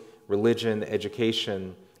family, religion,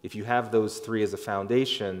 education, if you have those three as a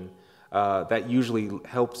foundation, that usually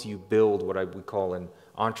helps you build what I would call an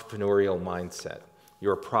entrepreneurial mindset.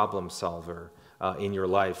 You're a problem solver in your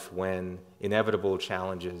life when inevitable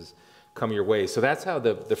challenges come your way. So that's how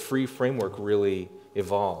the free framework really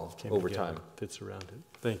evolved over time. Fits around it.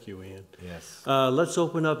 Thank you, Ian. Yes. Let's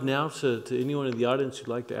open up now to anyone in the audience who'd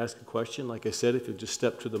like to ask a question. Like I said, if you just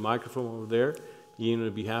step to the microphone over there, Ian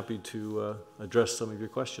would be happy to address some of your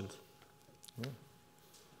questions. Yeah.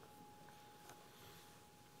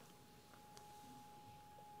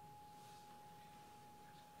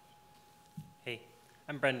 Hey,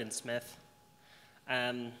 I'm Brendan Smith.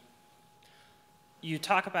 You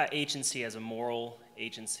talk about agency as a moral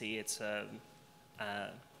agency. It's a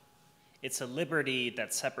liberty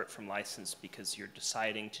that's separate from license because you're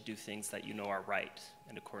deciding to do things that you know are right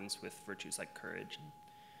in accordance with virtues like courage.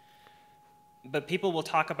 But people will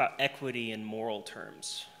talk about equity in moral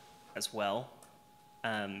terms as well.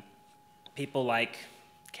 People like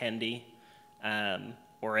Kendi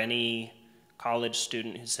or any college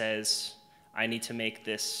student who says, I need to make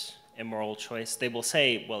this immoral choice, they will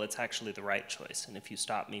say, well, it's actually the right choice. And if you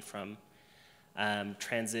stop me from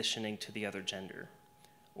transitioning to the other gender,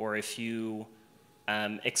 or if you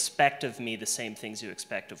expect of me the same things you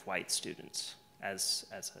expect of white students as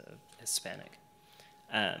a Hispanic,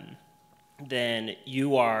 then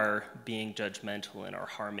you are being judgmental and are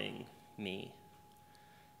harming me.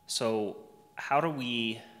 So how do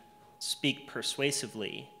we speak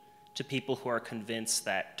persuasively to people who are convinced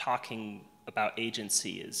that talking about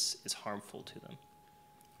agency is harmful to them?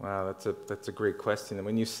 Wow, that's a great question. And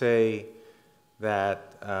when you say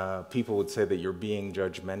that people would say that you're being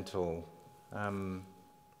judgmental, I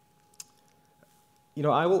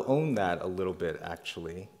will own that a little bit,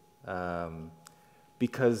 actually,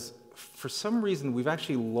 because for some reason we've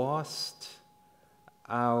actually lost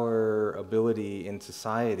our ability in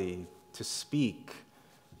society to speak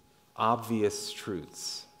obvious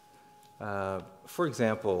truths. For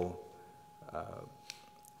example,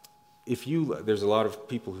 there's a lot of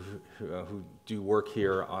people who do work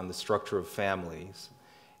here on the structure of families,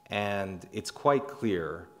 and it's quite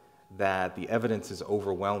clear that the evidence is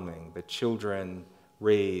overwhelming that children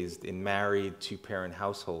raised in married two-parent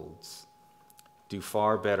households do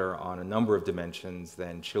far better on a number of dimensions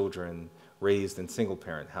than children raised in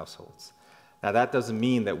single-parent households. Now, that doesn't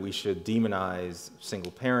mean that we should demonize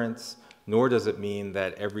single parents, nor does it mean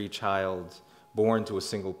that every child born to a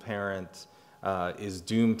single parent is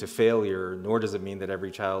doomed to failure, nor does it mean that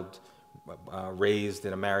every child raised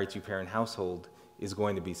in a married two-parent household is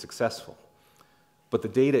going to be successful. But the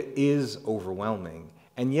data is overwhelming,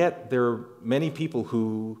 and yet there are many people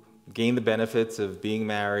who gain the benefits of being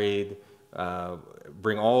married,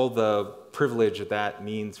 bring all the privilege that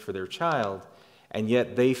means for their child, and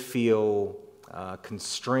yet they feel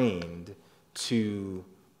constrained to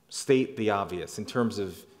state the obvious in terms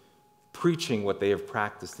of preaching what they have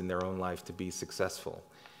practiced in their own life to be successful.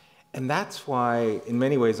 And that's why, in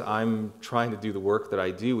many ways, I'm trying to do the work that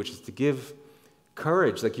I do, which is to give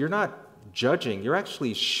courage. Like, you're not judging, you're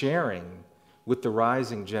actually sharing with the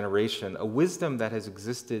rising generation a wisdom that has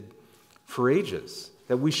existed for ages,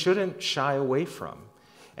 that we shouldn't shy away from.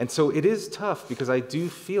 And so it is tough, because I do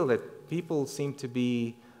feel that people seem to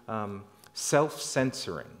be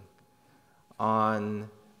self-censoring on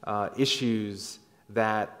issues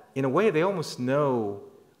that, in a way, they almost know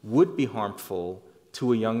would be harmful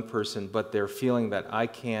to a young person, but they're feeling that I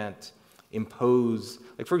can't impose.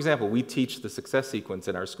 Like, for example, we teach the success sequence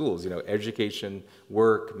in our schools, education,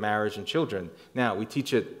 work, marriage, and children. Now, we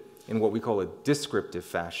teach it in what we call a descriptive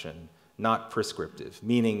fashion, not prescriptive,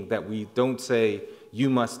 meaning that we don't say, you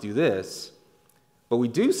must do this, but we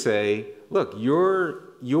do say, look,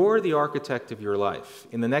 you're the architect of your life.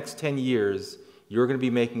 In the next 10 years, you're going to be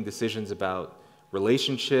making decisions about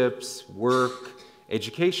relationships, work,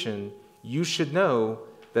 education. You should know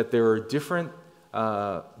that there are different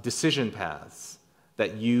decision paths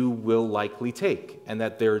that you will likely take, and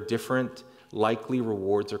that there are different likely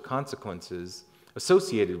rewards or consequences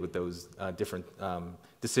associated with those different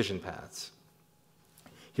decision paths.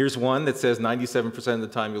 Here's one that says 97% of the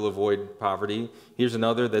time you'll avoid poverty. Here's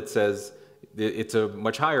another that says it's a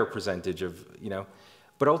much higher percentage of,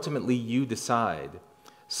 but ultimately you decide.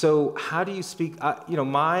 So how do you speak?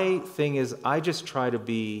 My thing is I just try to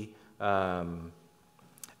be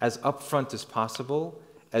as upfront as possible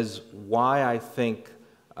as why I think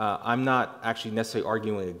I'm not actually necessarily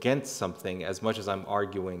arguing against something as much as I'm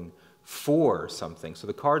arguing for something. So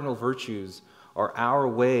the cardinal virtues are our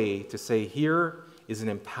way to say here is an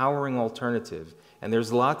empowering alternative. And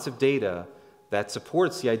there's lots of data that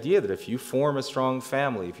supports the idea that if you form a strong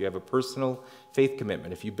family, if you have a personal faith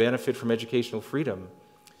commitment, if you benefit from educational freedom,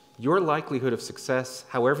 your likelihood of success,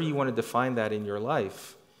 however you want to define that in your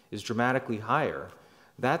life, is dramatically higher.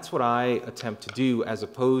 That's what I attempt to do, as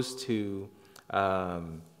opposed to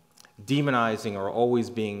demonizing or always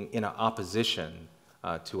being in an opposition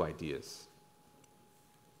to ideas.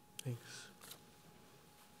 Thanks.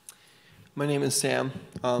 My name is Sam.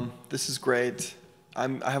 This is great. I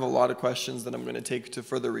have a lot of questions that I'm going to take to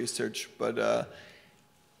further research, but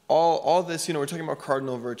all this, we're talking about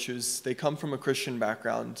cardinal virtues. They come from a Christian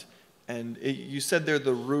background, and you said they're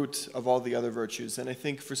the root of all the other virtues. And I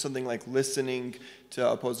think for something like listening to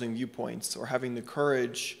opposing viewpoints or having the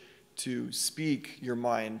courage to speak your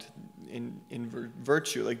mind in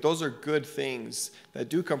virtue, like those are good things that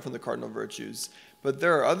do come from the cardinal virtues. But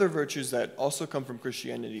there are other virtues that also come from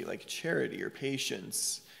Christianity, like charity or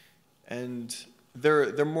patience. And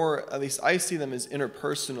they're more, at least I see them as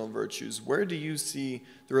interpersonal virtues. Where do you see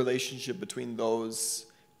the relationship between those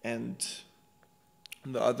and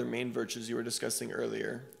the other main virtues you were discussing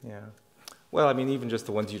earlier? Yeah. Well, I mean, even just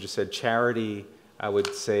the ones you just said, charity, I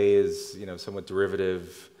would say is, somewhat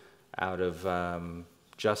derivative out of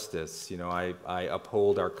justice. I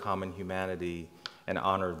uphold our common humanity and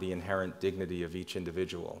honor the inherent dignity of each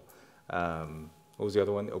individual. What was the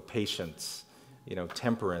other one? Patience.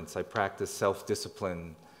 Temperance. I practice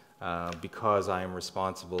self-discipline because I am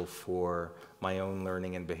responsible for my own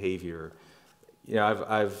learning and behavior.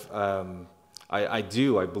 I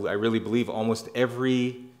really believe almost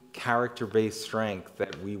every character-based strength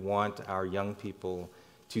that we want our young people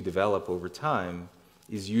to develop over time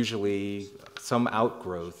is usually some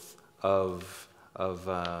outgrowth of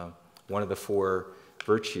one of the four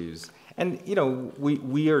virtues. And, you know,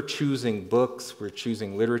 we are choosing books, we're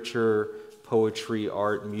choosing literature, poetry,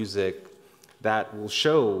 art, music that will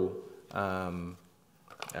show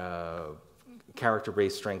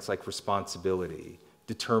character-based strengths like responsibility,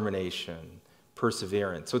 determination,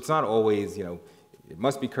 perseverance. So it's not always, you know, it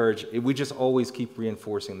must be courage. We just always keep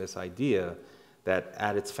reinforcing this idea that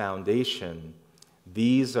at its foundation,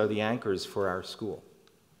 these are the anchors for our school.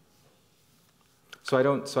 So I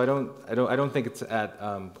don't think it's at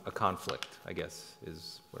a conflict, I guess,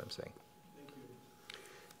 is what I'm saying.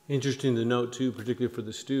 Interesting to note, too, particularly for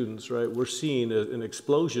the students, right? We're seeing an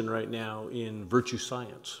explosion right now in virtue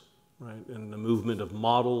science, right? And the movement of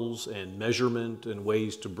models and measurement and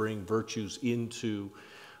ways to bring virtues into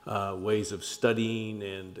ways of studying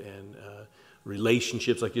and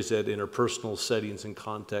relationships, like you said, interpersonal settings and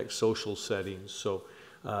context, social settings. So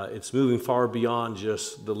it's moving far beyond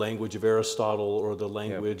just the language of Aristotle or the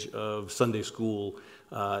language of Sunday school.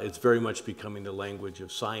 It's very much becoming the language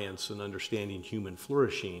of science and understanding human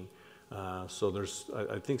flourishing. So there's,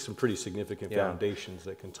 I think, some pretty significant foundations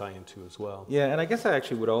that can tie into as well. Yeah, and I guess I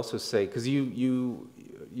actually would also say, because you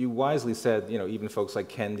wisely said, you know, even folks like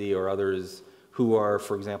Kendi or others who are,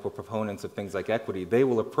 for example, proponents of things like equity, they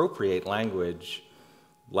will appropriate language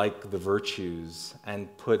like the virtues and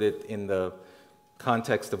put it in the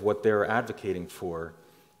context of what they're advocating for.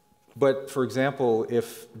 But, for example,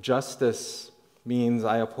 if justice means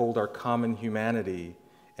I uphold our common humanity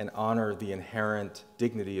and honor the inherent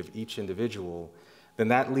dignity of each individual, then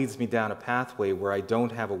that leads me down a pathway where I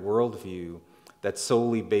don't have a worldview that's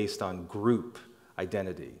solely based on group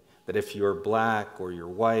identity. That if you're black or you're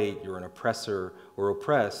white, you're an oppressor or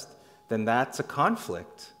oppressed, then that's a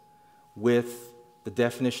conflict with the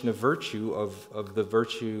definition of virtue, of the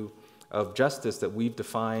virtue of justice that we've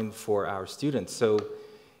defined for our students. So,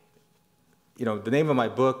 you know, the name of my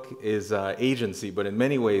book is Agency, but in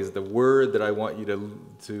many ways, the word that I want you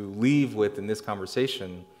to leave with in this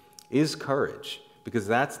conversation is courage, because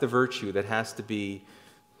that's the virtue that has to be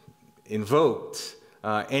invoked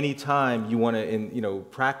anytime you want to,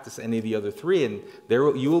 practice any of the other three. And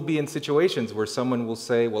you will be in situations where someone will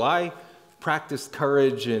say, well, I practiced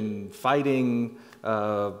courage in fighting,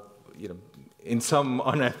 in some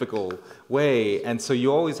unethical way. And so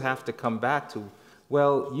you always have to come back to,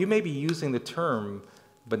 well, you may be using the term,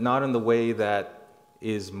 but not in the way that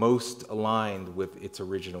is most aligned with its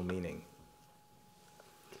original meaning.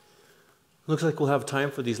 Looks like we'll have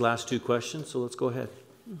time for these last two questions, so let's go ahead.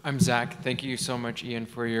 I'm Zach. Thank you so much, Ian,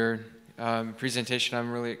 for your presentation.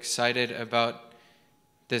 I'm really excited about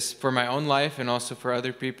this for my own life and also for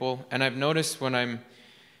other people. And I've noticed when I'm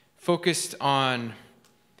focused on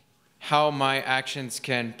how my actions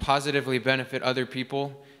can positively benefit other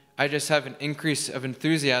people, I just have an increase of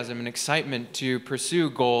enthusiasm and excitement to pursue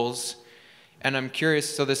goals. And I'm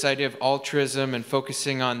curious, so this idea of altruism and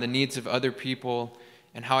focusing on the needs of other people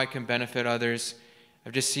and how I can benefit others,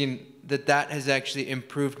 I've just seen that has actually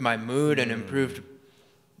improved my mood and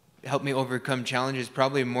helped me overcome challenges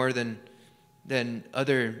probably more than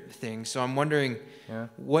other things. So I'm wondering,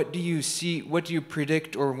 what do you see, what do you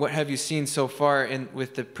predict, or what have you seen so far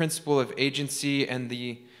with the principle of agency and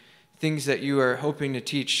the things that you are hoping to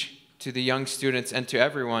teach to the young students and to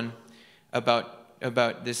everyone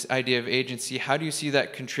about this idea of agency? How do you see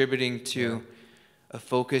that contributing to a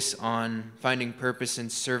focus on finding purpose and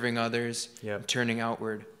serving others, and turning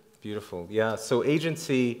outward? Beautiful. Yeah, so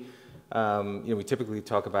agency, we typically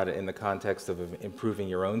talk about it in the context of improving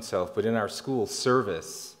your own self, but in our school,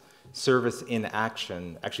 service in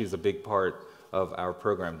action actually is a big part of our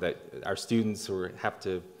program, that our students who have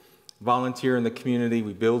to volunteer in the community,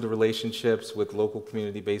 we build relationships with local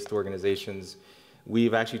community-based organizations.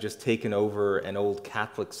 We've actually just taken over an old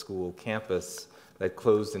Catholic school campus that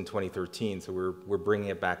closed in 2013, so we're bringing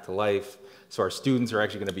it back to life. So our students are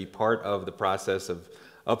actually going to be part of the process of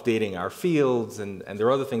updating our fields, and there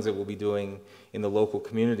are other things that we'll be doing in the local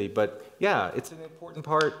community. But yeah, it's an important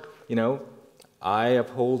part. I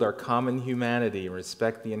uphold our common humanity and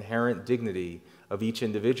respect the inherent dignity of each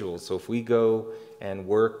individual. So if we go and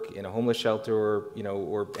work in a homeless shelter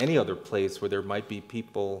or any other place where there might be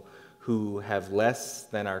people who have less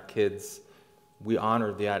than our kids, we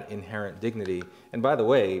honor that inherent dignity. And by the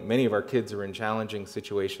way, many of our kids are in challenging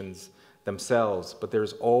situations themselves, but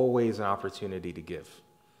there's always an opportunity to give.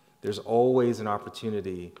 There's always an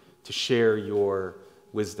opportunity to share your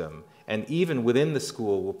wisdom. And even within the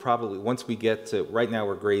school, we'll probably, once we get to, right now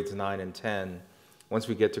we're grades 9 and 10, once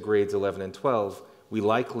we get to grades 11 and 12, we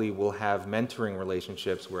likely will have mentoring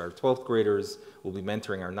relationships where our 12th graders will be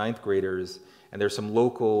mentoring our 9th graders, and there's some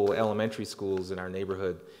local elementary schools in our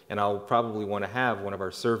neighborhood, and I'll probably want to have one of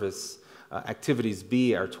our service activities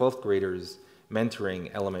be our 12th graders mentoring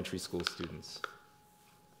elementary school students.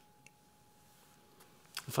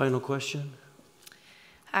 Final question?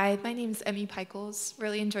 Hi, my name is Emmy Pickles.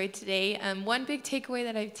 Really enjoyed today. One big takeaway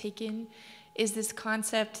that I've taken is this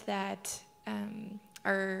concept that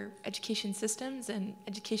our education systems and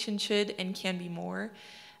education should and can be more.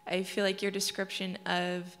 I feel like your description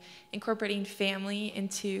of incorporating family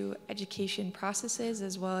into education processes,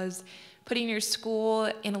 as well as putting your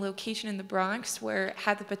school in a location in the Bronx where it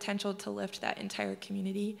had the potential to lift that entire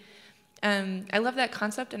community. I love that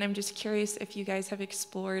concept, and I'm just curious if you guys have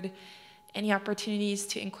explored any opportunities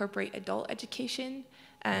to incorporate adult education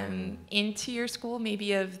into your school,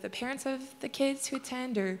 maybe of the parents of the kids who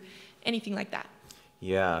attend or anything like that.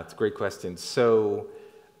 Yeah, it's a great question. So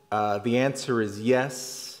the answer is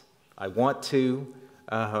yes, I want to.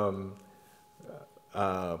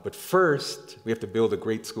 But first, we have to build a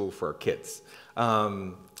great school for our kids.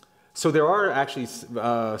 So there are actually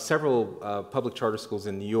several public charter schools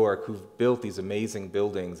in New York who've built these amazing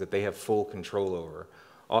buildings that they have full control over.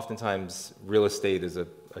 Oftentimes, real estate is a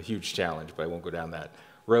huge challenge, but I won't go down that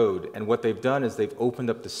road. And what they've done is they've opened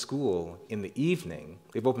up the school in the evening.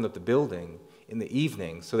 They've opened up the building in the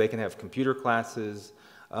evening so they can have computer classes,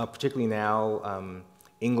 particularly now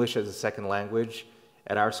English as a second language.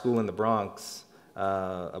 At our school in the Bronx,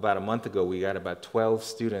 about a month ago, we got about 12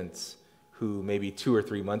 students who maybe 2 or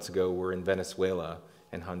 3 months ago were in Venezuela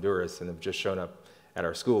and Honduras and have just shown up at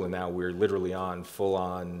our school, and now we're literally on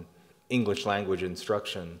full-on English language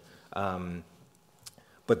instruction.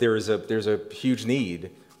 But there's a huge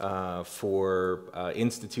need for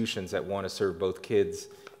institutions that want to serve both kids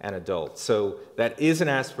and adults. So that is an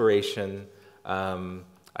aspiration.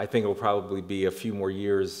 I think it will probably be a few more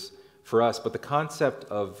years for us, but the concept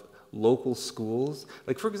of local schools,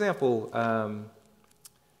 like for example,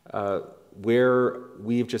 where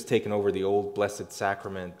we've just taken over the old Blessed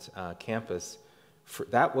Sacrament campus,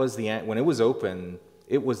 that was when it was open,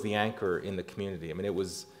 it was the anchor in the community. I mean, it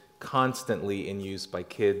was constantly in use by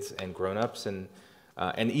kids and grown-ups, and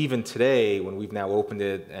even today, when we've now opened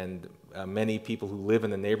it, and many people who live in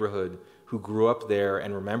the neighborhood who grew up there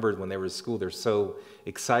and remembered when they were at school, they're so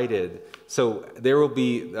excited. So there will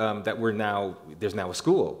be there's now a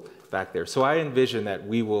school back there. So I envision that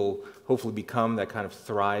we will hopefully become that kind of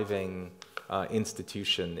thriving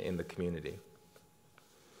institution in the community.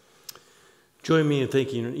 Join me in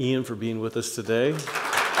thanking Ian for being with us today.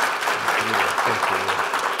 Thank you.